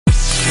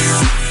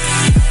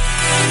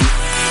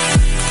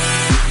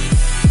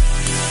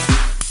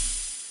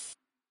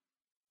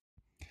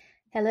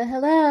Hello,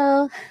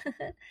 hello.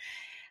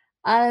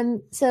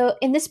 So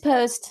in this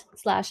post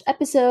slash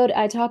episode,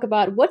 I talk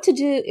about what to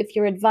do if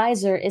your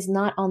advisor is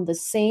not on the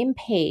same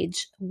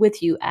page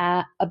with you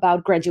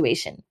about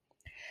graduation.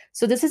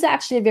 So this is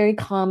actually a very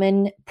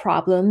common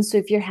problem. So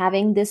if you're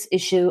having this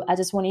issue, I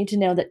just want you to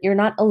know that you're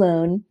not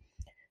alone.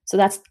 So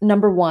that's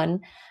number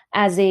one.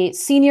 As a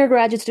senior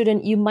graduate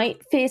student, you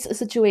might face a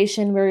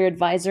situation where your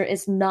advisor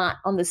is not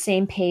on the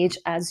same page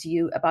as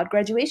you about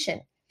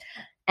graduation.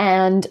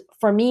 And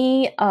for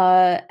me,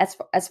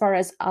 as far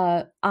as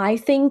I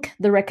think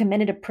the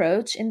recommended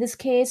approach in this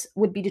case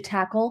would be to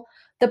tackle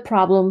the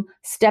problem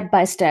step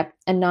by step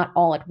and not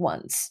all at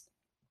once.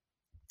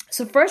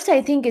 So, first,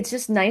 I think it's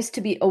just nice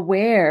to be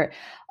aware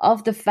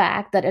of the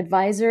fact that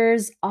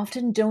advisors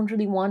often don't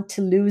really want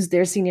to lose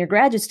their senior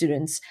graduate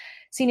students.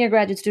 Senior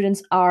graduate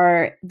students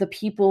are the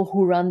people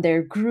who run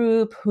their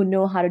group, who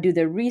know how to do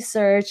their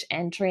research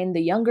and train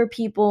the younger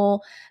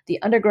people, the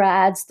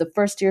undergrads, the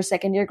first year,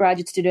 second year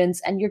graduate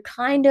students, and you're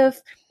kind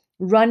of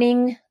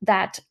running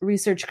that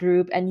research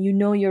group and you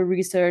know your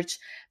research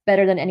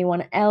better than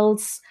anyone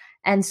else.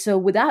 And so,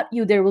 without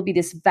you, there will be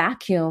this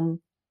vacuum,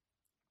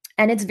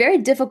 and it's very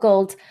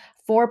difficult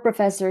for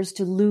professors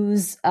to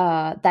lose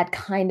that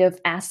kind of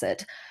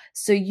asset.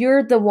 So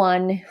you're the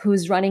one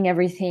who's running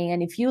everything.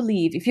 And if you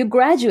leave, if you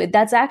graduate,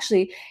 that's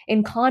actually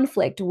in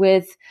conflict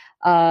with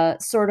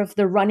sort of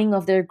the running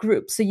of their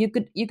group. So you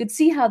could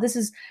see how this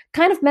is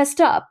kind of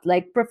messed up.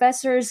 Like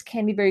professors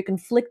can be very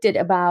conflicted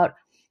about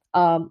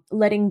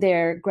letting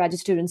their graduate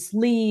students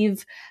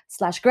leave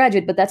slash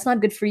graduate, but that's not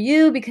good for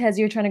you because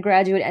you're trying to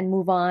graduate and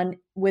move on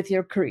with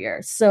your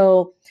career.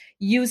 So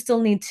you still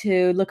need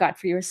to look out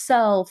for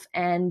yourself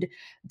and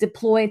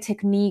deploy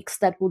techniques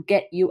that will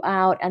get you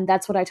out. And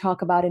that's what I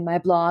talk about in my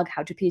blog,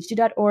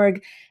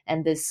 howtophd.org,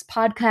 and this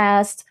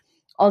podcast,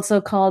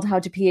 also called How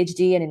to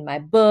PhD, and in my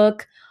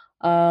book,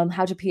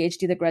 How to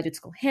PhD, the Graduate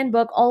School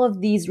Handbook. All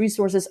of these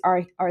resources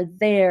are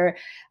there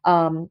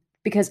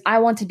because I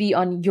want to be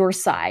on your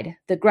side,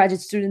 the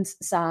graduate students'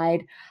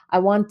 side. I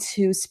want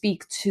to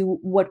speak to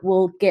what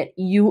will get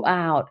you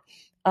out,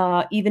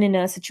 even in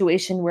a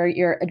situation where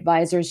your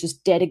advisor is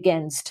just dead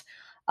against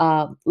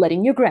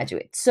letting you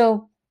graduate.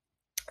 So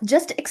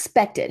just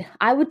expect it.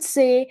 I would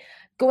say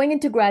going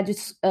into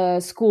graduate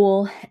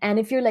school, and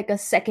if you're like a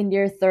second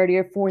year, third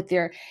year, fourth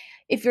year,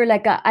 if you're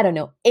like a, I don't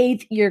know,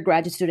 eighth year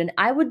graduate student,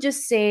 I would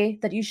just say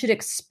that you should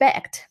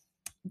expect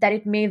that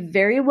it may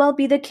very well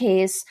be the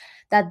case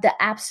that the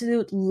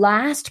absolute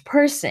last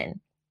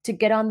person to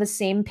get on the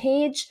same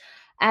page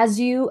as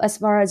you as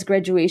far as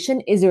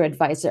graduation is your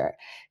advisor.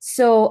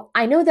 So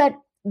I know that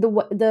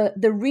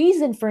the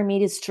reason for me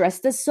to stress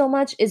this so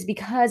much is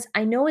because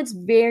I know it's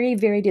very,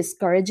 very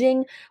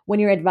discouraging when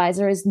your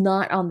advisor is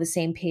not on the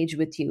same page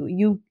with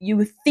you.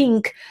 You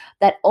think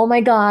that, oh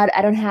my God,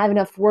 I don't have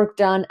enough work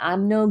done,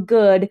 I'm no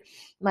good,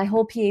 my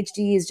whole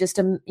PhD is just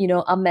a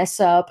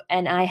mess up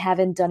and I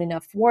haven't done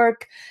enough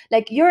work.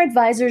 Like your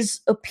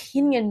advisor's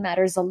opinion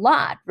matters a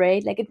lot,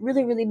 right? Like it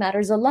really, really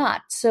matters a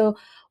lot. So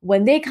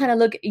when they kind of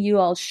look at you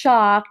all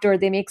shocked, or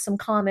they make some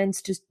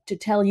comments to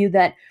tell you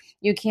that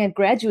you can't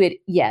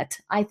graduate yet,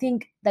 I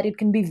think that it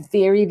can be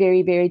very,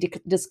 very, very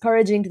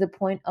discouraging to the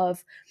point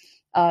of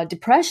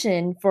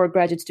depression for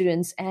graduate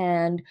students.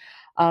 And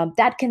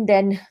that can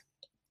then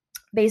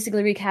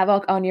basically wreak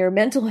havoc on your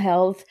mental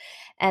health.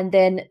 And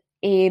then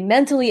a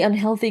mentally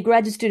unhealthy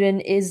graduate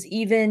student is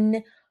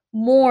even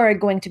more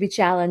going to be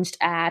challenged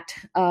at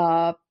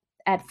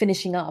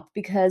finishing up,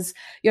 because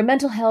your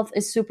mental health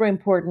is super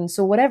important.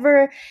 So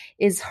whatever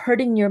is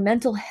hurting your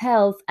mental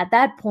health at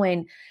that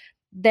point,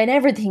 then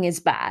everything is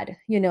bad.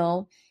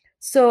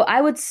 So I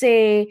would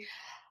say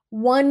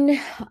one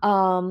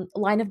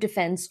line of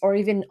defense or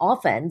even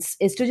offense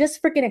is to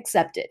just freaking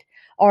accept it,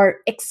 or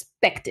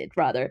expect it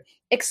rather.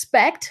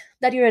 Expect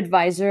that your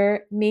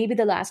advisor may be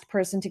the last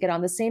person to get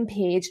on the same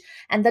page,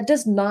 and that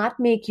does not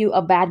make you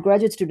a bad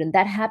graduate student.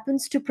 That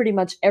happens to pretty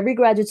much every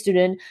graduate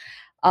student.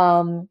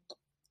 Um,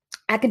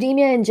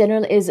 Academia in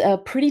general is a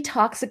pretty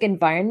toxic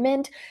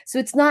environment. So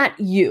it's not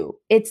you,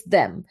 it's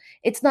them.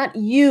 It's not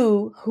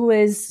you who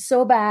is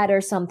so bad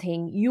or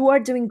something. You are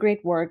doing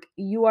great work.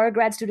 You are a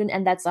grad student,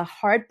 and that's a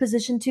hard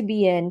position to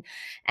be in.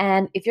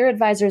 And if your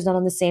advisor is not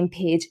on the same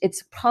page,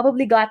 it's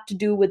probably got to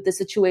do with the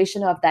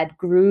situation of that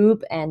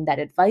group and that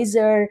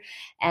advisor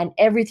and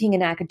everything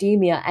in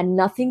academia, and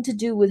nothing to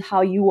do with how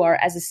you are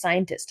as a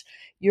scientist.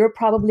 You're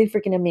probably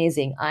freaking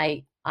amazing.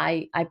 I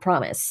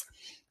promise.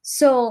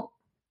 So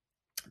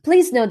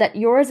please know that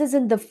yours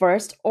isn't the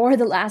first or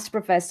the last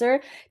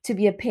professor to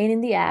be a pain in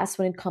the ass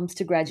when it comes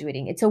to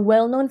graduating. It's a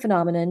well known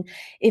phenomenon.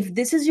 If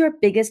this is your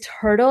biggest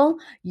hurdle,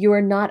 you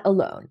are not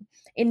alone.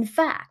 In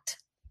fact,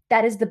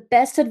 that is the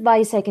best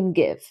advice I can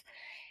give,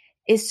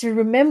 is to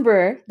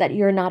remember that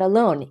you're not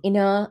alone in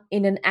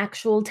an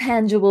actual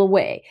tangible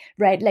way,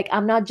 right? Like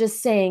I'm not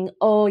just saying,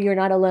 oh, you're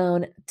not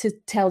alone, to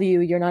tell you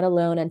you're not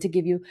alone and to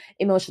give you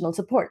emotional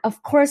support.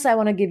 Of course I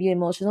want to give you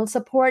emotional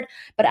support,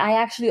 but I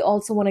actually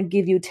also want to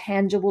give you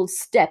tangible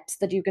steps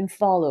that you can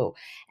follow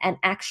and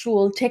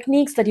actual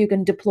techniques that you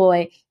can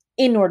deploy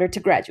in order to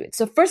graduate.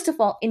 So first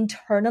of all,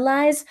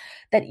 internalize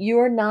that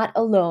you're not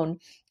alone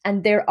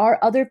and there are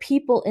other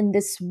people in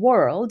this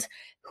world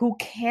who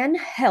can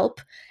help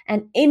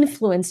and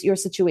influence your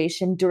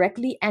situation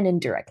directly and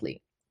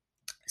indirectly.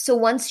 So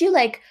once you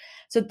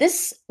so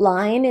this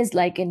line is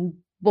like in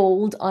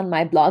bold on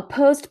my blog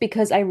post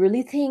because I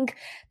really think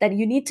that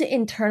you need to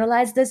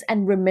internalize this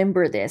and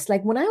remember this.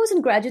 Like when I was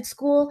in graduate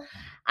school,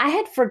 I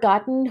had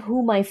forgotten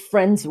who my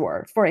friends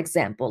were, for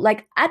example.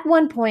 Like at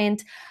one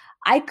point,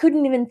 I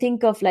couldn't even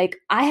think of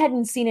I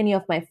hadn't seen any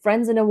of my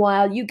friends in a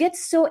while. You get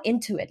so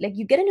into it. Like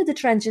you get into the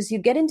trenches, you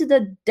get into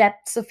the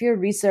depths of your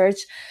research.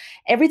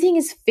 Everything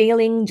is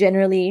failing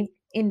generally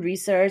in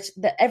research.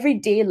 The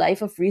everyday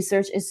life of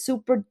research is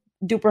super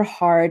duper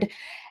hard,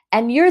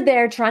 and you're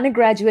there trying to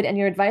graduate and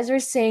your advisor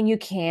is saying you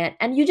can't,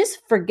 and you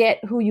just forget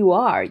who you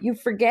are. You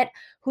forget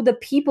who the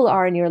people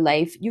are in your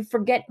life. You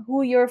forget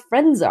who your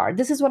friends are.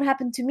 This is what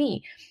happened to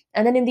me.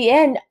 And then in the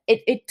end,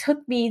 it took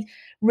me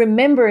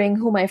remembering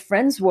who my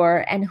friends were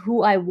and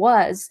who I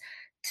was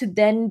to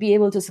then be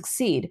able to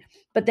succeed.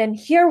 But then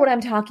here, what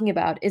I'm talking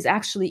about is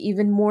actually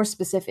even more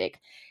specific.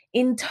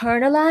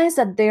 Internalize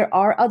that there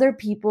are other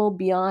people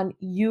beyond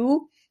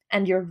you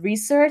and your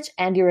research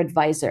and your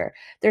advisor.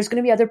 There's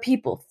going to be other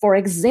people. For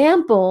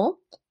example,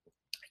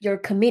 your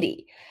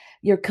committee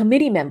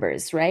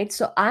members, right?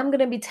 So I'm going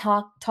to be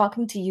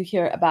talking to you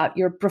here about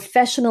your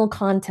professional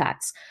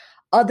contacts,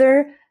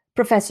 other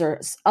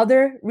professors,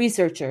 other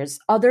researchers,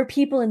 other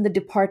people in the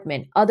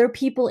department, other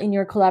people in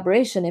your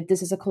collaboration if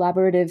this is a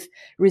collaborative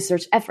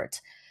research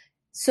effort.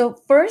 So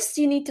first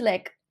you need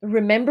to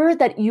remember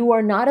that you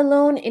are not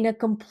alone in a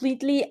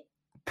completely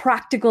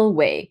practical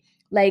way.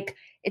 Like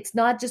it's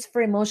not just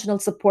for emotional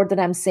support that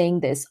I'm saying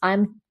this.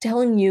 I'm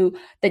telling you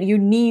that you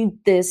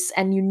need this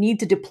and you need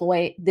to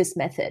deploy this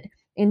method.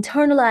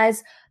 Internalize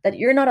that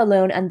you're not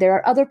alone and there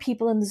are other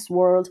people in this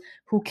world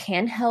who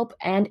can help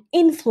and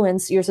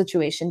influence your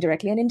situation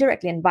directly and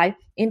indirectly. And by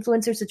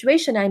influence your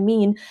situation, I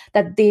mean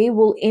that they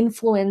will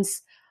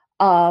influence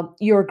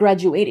your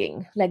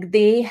graduating. Like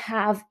they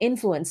have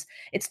influence.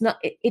 It's not,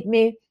 it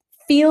may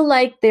feel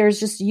like there's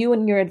just you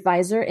and your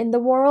advisor in the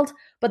world,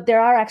 but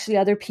there are actually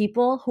other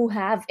people who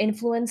have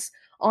influence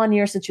on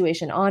your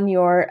situation, on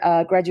your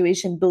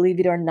graduation, believe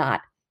it or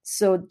not.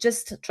 So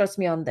just trust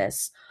me on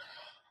this.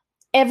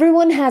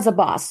 Everyone has a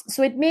boss.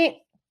 So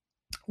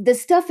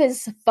this stuff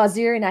is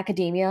fuzzier in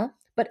academia,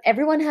 but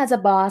everyone has a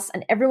boss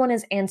and everyone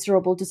is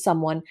answerable to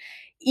someone,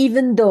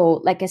 even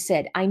though, like I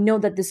said, I know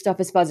that this stuff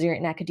is fuzzier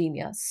in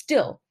academia.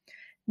 Still,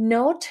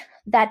 note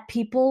that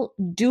people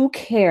do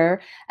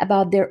care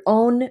about their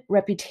own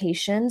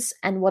reputations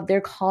and what their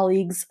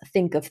colleagues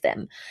think of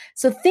them.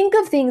 So think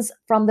of things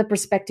from the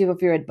perspective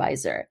of your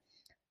advisor.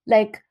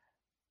 Like,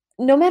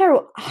 no matter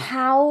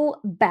how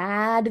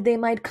bad they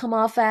might come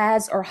off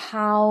as or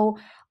how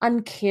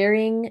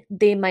uncaring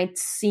they might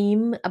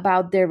seem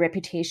about their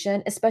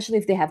reputation, especially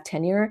if they have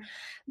tenure,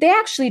 they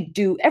actually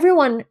do.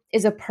 Everyone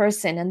is a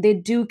person and they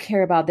do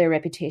care about their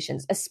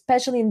reputations,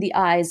 especially in the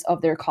eyes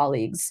of their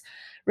colleagues,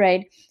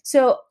 right?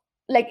 So,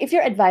 if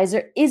your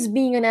advisor is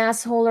being an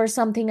asshole or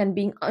something and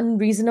being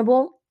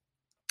unreasonable,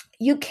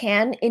 you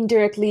can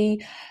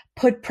indirectly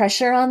put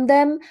pressure on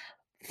them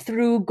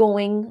through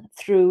going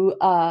through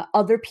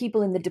other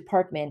people in the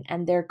department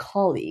and their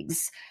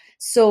colleagues.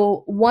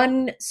 So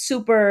one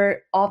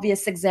super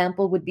obvious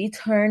example would be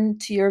turn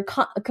to your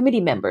committee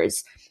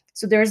members.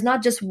 So there's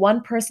not just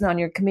one person on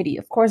your committee.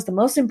 Of course, the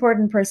most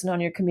important person on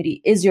your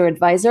committee is your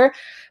advisor,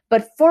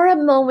 but for a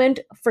moment,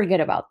 forget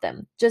about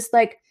them. Just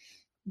like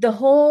the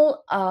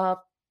whole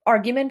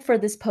argument for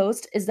this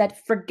post is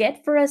that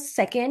forget for a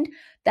second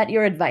that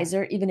your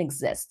advisor even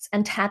exists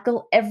and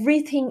tackle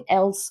everything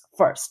else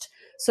first.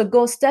 So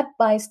go step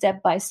by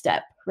step by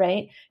step,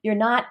 right? You're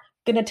not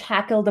going to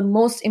tackle the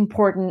most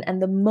important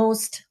and the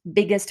most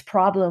biggest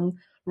problem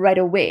right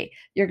away.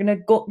 You're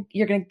going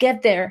to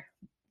get there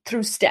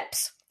through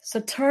steps. So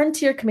turn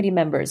to your committee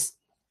members.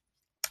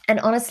 And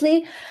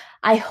honestly,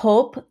 I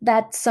hope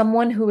that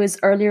someone who is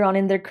earlier on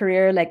in their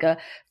career, like a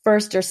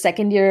first or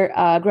second year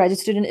graduate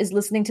student, is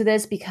listening to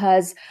this,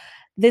 because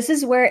this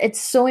is where it's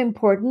so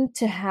important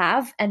to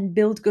have and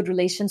build good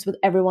relations with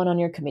everyone on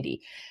your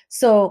committee.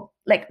 So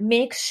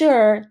make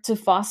sure to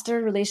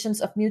foster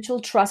relations of mutual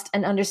trust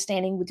and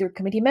understanding with your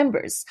committee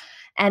members.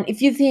 And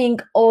if you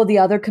think, oh, the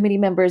other committee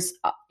members,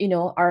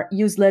 are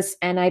useless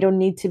and I don't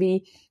need to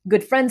be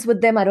good friends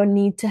with them, I don't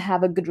need to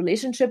have a good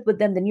relationship with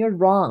them, then you're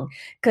wrong.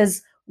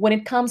 Because when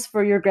it comes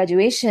for your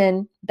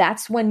graduation,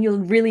 that's when you'll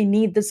really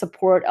need the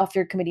support of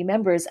your committee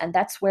members. And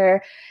that's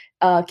where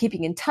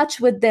keeping in touch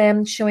with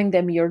them, showing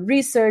them your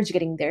research,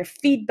 getting their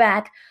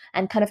feedback,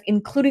 and kind of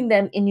including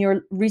them in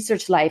your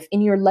research life,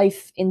 in your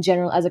life in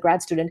general as a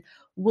grad student,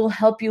 will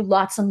help you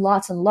lots and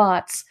lots and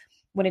lots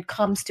when it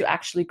comes to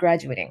actually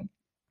graduating.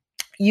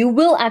 You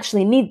will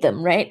actually need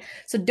them, right?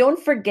 So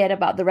don't forget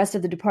about the rest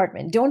of the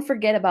department. Don't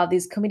forget about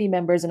these committee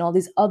members and all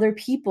these other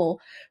people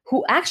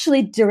who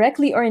actually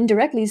directly or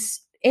indirectly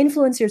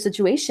influence your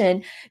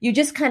situation, you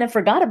just kind of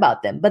forgot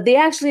about them, but they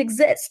actually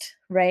exist,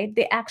 right?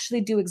 They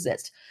actually do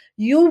exist.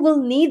 You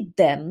will need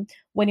them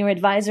when your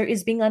advisor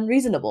is being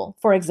unreasonable,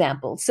 for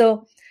example.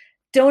 So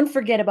don't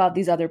forget about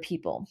these other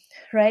people,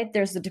 right?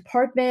 There's the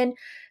department,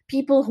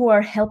 people who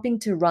are helping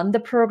to run the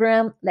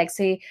program, like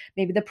say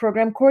maybe the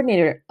program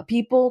coordinator,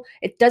 people,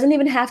 it doesn't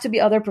even have to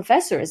be other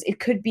professors. It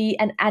could be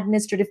an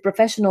administrative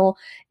professional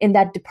in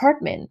that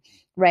department,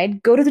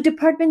 right? Go to the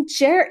department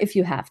chair if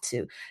you have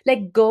to.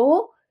 Like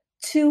go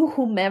to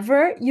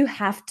whomever you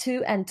have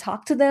to and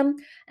talk to them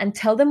and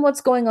tell them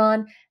what's going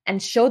on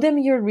and show them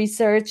your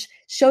research,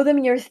 show them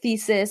your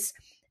thesis,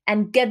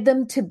 and get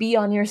them to be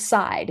on your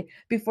side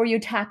before you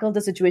tackle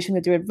the situation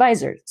with your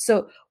advisor.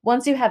 So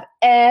once you have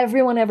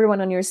everyone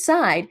on your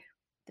side,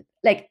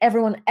 like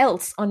everyone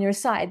else on your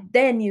side,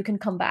 then you can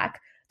come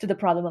back to the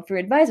problem of your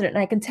advisor. And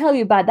I can tell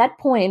you by that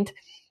point,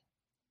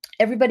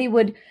 everybody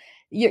would,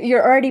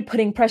 you're already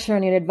putting pressure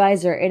on your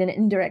advisor in an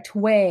indirect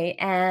way,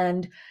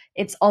 and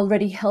it's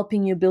already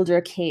helping you build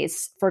your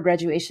case for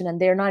graduation, and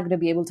they're not going to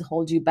be able to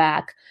hold you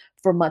back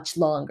for much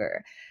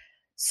longer.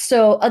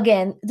 So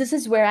again, this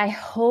is where I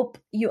hope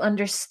you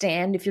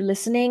understand, if you're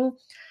listening,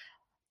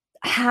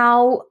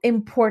 how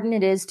important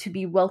it is to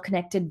be well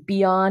connected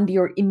beyond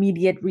your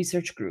immediate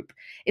research group.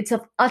 It's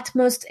of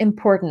utmost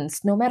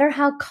importance. No matter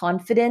how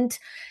confident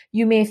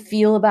you may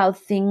feel about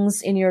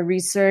things in your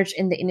research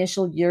in the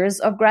initial years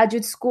of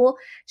graduate school,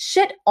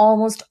 shit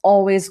almost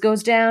always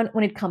goes down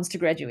when it comes to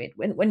graduate,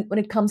 when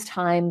it comes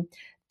time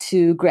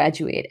to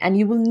graduate. And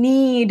you will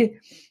need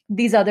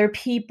these other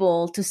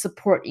people to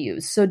support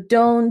you. So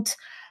don't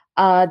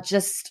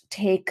just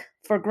take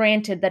for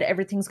granted that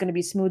everything's going to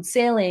be smooth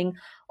sailing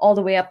all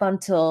the way up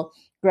until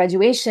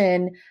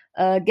graduation.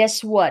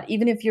 Guess what?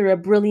 Even if you're a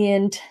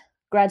brilliant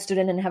grad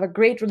student and have a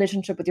great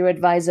relationship with your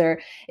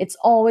advisor, it's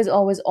always,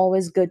 always,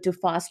 always good to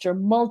foster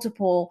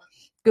multiple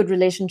good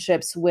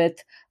relationships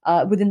with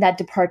within that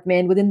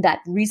department, within that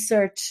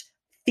research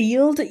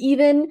field.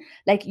 Even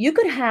like you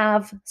could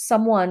have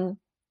someone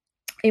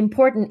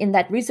important in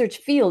that research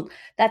field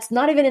that's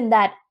not even in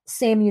that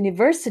same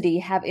university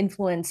have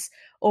influence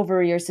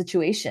over your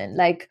situation.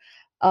 Like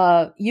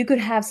you could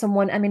have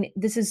someone, I mean,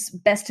 this is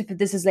best if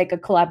this is like a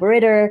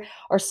collaborator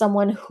or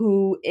someone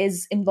who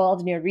is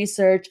involved in your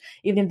research,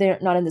 even if they're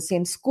not in the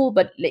same school,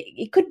 but like,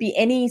 it could be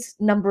any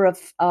number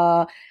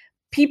of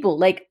people.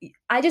 Like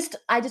I just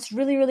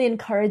really, really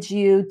encourage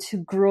you to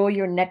grow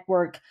your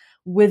network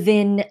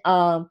within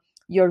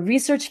your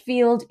research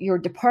field, your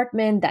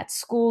department, that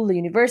school, the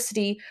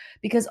university,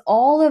 because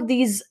all of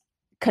these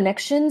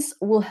connections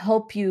will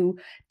help you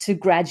to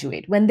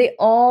graduate. When they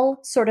all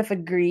sort of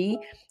agree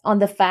on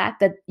the fact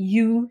that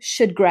you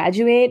should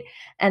graduate,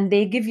 and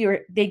they give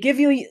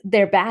you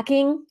their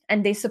backing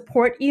and they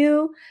support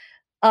you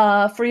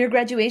for your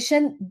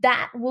graduation,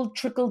 that will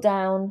trickle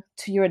down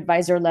to your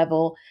advisor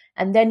level.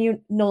 And then you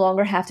no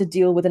longer have to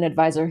deal with an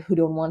advisor who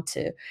don't want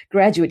to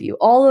graduate you.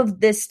 All of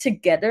this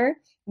together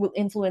will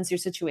influence your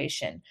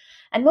situation.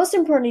 And most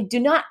importantly, do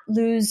not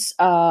lose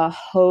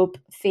hope,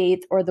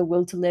 faith, or the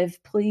will to live,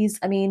 please.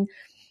 I mean,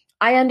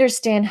 I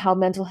understand how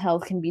mental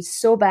health can be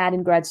so bad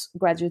in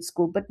graduate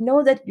school, but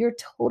know that you're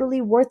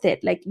totally worth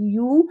it. Like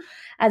you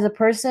as a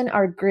person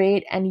are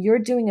great, and you're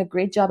doing a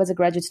great job as a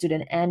graduate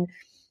student, and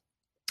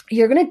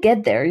you're going to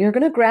get there. You're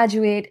going to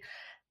graduate.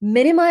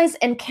 Minimize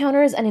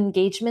encounters and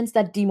engagements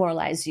that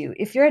demoralize you.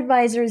 If your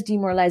advisor is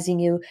demoralizing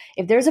you,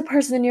 if there's a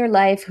person in your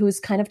life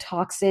who's kind of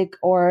toxic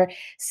or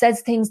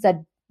says things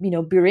that,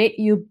 berate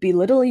you,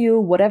 belittle you,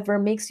 whatever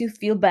makes you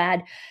feel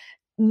bad,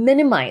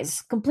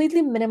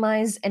 completely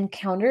minimize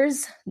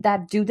encounters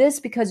that do this,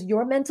 because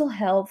your mental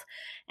health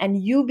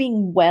and you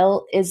being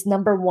well is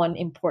number one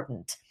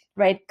important,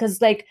 right?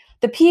 Because like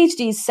the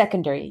PhD is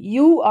secondary.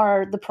 You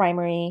are the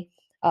primary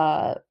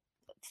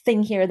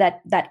thing here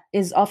that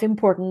is of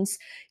importance.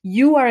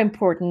 You are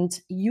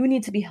important. You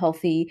need to be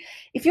healthy.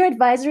 If your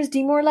advisor is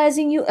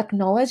demoralizing you,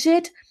 acknowledge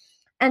it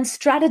and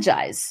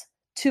strategize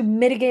to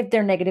mitigate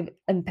their negative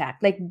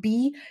impact. Like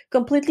be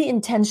completely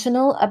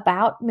intentional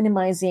about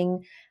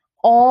minimizing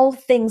all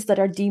things that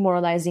are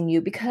demoralizing you,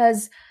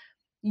 because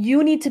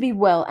you need to be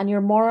well and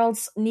your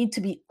morals need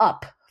to be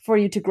up for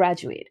you to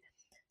graduate.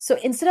 So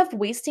instead of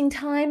wasting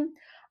time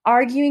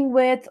arguing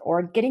with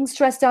or getting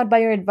stressed out by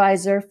your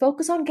advisor,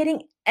 focus on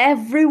getting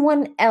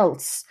everyone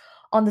else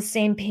on the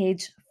same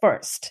page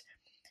first.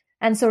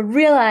 And so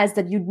realize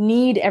that you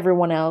need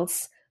everyone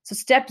else. So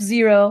step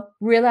 0,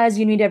 realize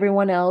you need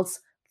everyone else,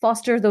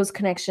 foster those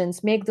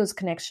connections, make those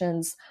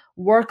connections,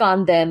 work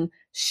on them,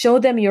 show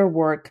them your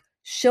work,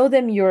 show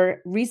them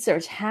your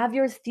research, have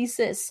your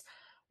thesis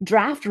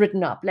draft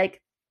written up.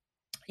 Like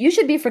you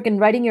should be freaking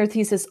writing your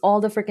thesis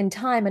all the freaking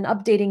time and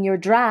updating your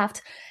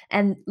draft.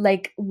 And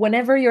like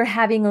whenever you're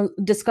having a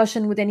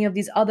discussion with any of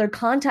these other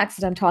contacts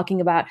that I'm talking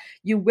about,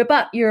 you whip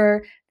out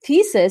your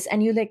thesis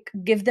and you like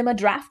give them a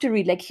draft to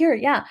read. Like, here,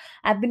 yeah,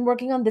 I've been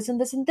working on this and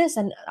this and this,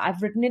 and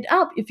I've written it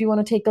up if you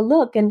want to take a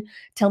look and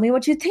tell me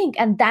what you think.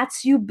 And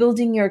that's you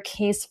building your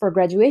case for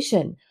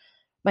graduation,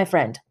 my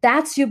friend.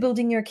 That's you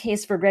building your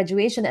case for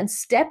graduation. And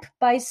step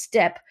by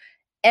step,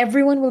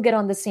 Everyone will get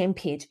on the same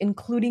page,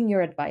 including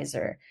your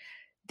advisor.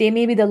 They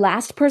may be the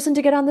last person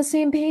to get on the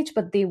same page,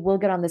 but they will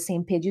get on the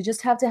same page. You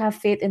just have to have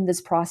faith in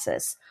this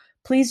process.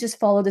 Please just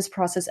follow this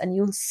process and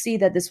you'll see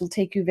that this will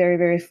take you very,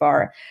 very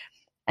far.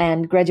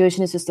 And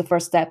graduation is just the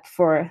first step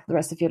for the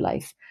rest of your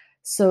life.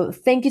 So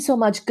thank you so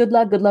much. Good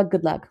luck, good luck,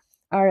 good luck.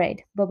 All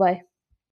right. Bye bye.